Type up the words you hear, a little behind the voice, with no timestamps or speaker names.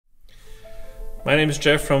My name is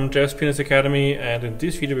Jeff from Jeff's Pianist Academy, and in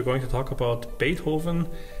this video we're going to talk about Beethoven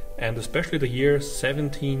and especially the year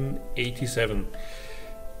 1787. In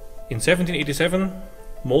 1787,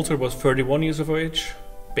 Mozart was 31 years of age,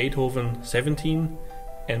 Beethoven 17,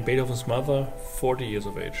 and Beethoven's mother 40 years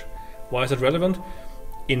of age. Why is that relevant?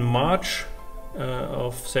 In March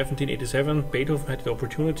of 1787, Beethoven had the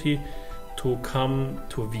opportunity to come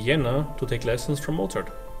to Vienna to take lessons from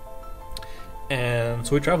Mozart. And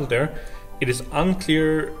so he traveled there. It is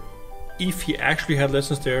unclear if he actually had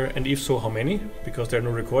lessons there, and if so, how many, because there are no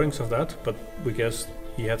recordings of that, but we guess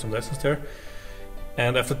he had some lessons there.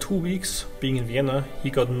 And after 2 weeks being in Vienna, he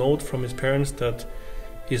got a note from his parents that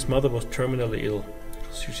his mother was terminally ill.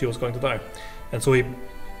 She was going to die. And so he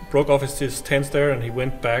broke off his tents there and he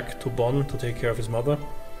went back to Bonn to take care of his mother,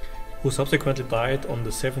 who subsequently died on the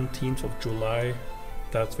 17th of July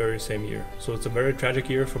that very same year. So it's a very tragic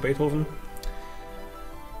year for Beethoven.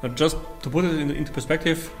 Now, just to put it into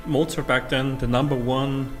perspective, Mozart back then, the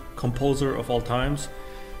 #1 composer of all times,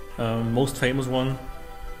 most famous one,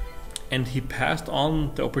 and he passed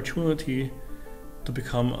on the opportunity to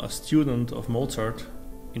become a student of Mozart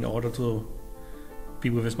in order to be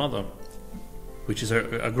with his mother, which is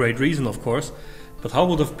a great reason, of course. But how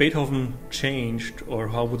would have Beethoven changed, or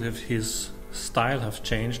how would have his style have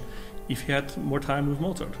changed if he had more time with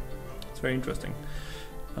Mozart? It's very interesting.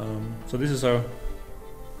 So this is a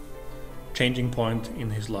changing point in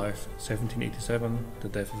his life, 1787, the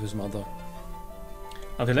death of his mother.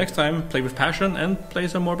 Until next time, play with passion and play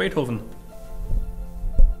some more Beethoven.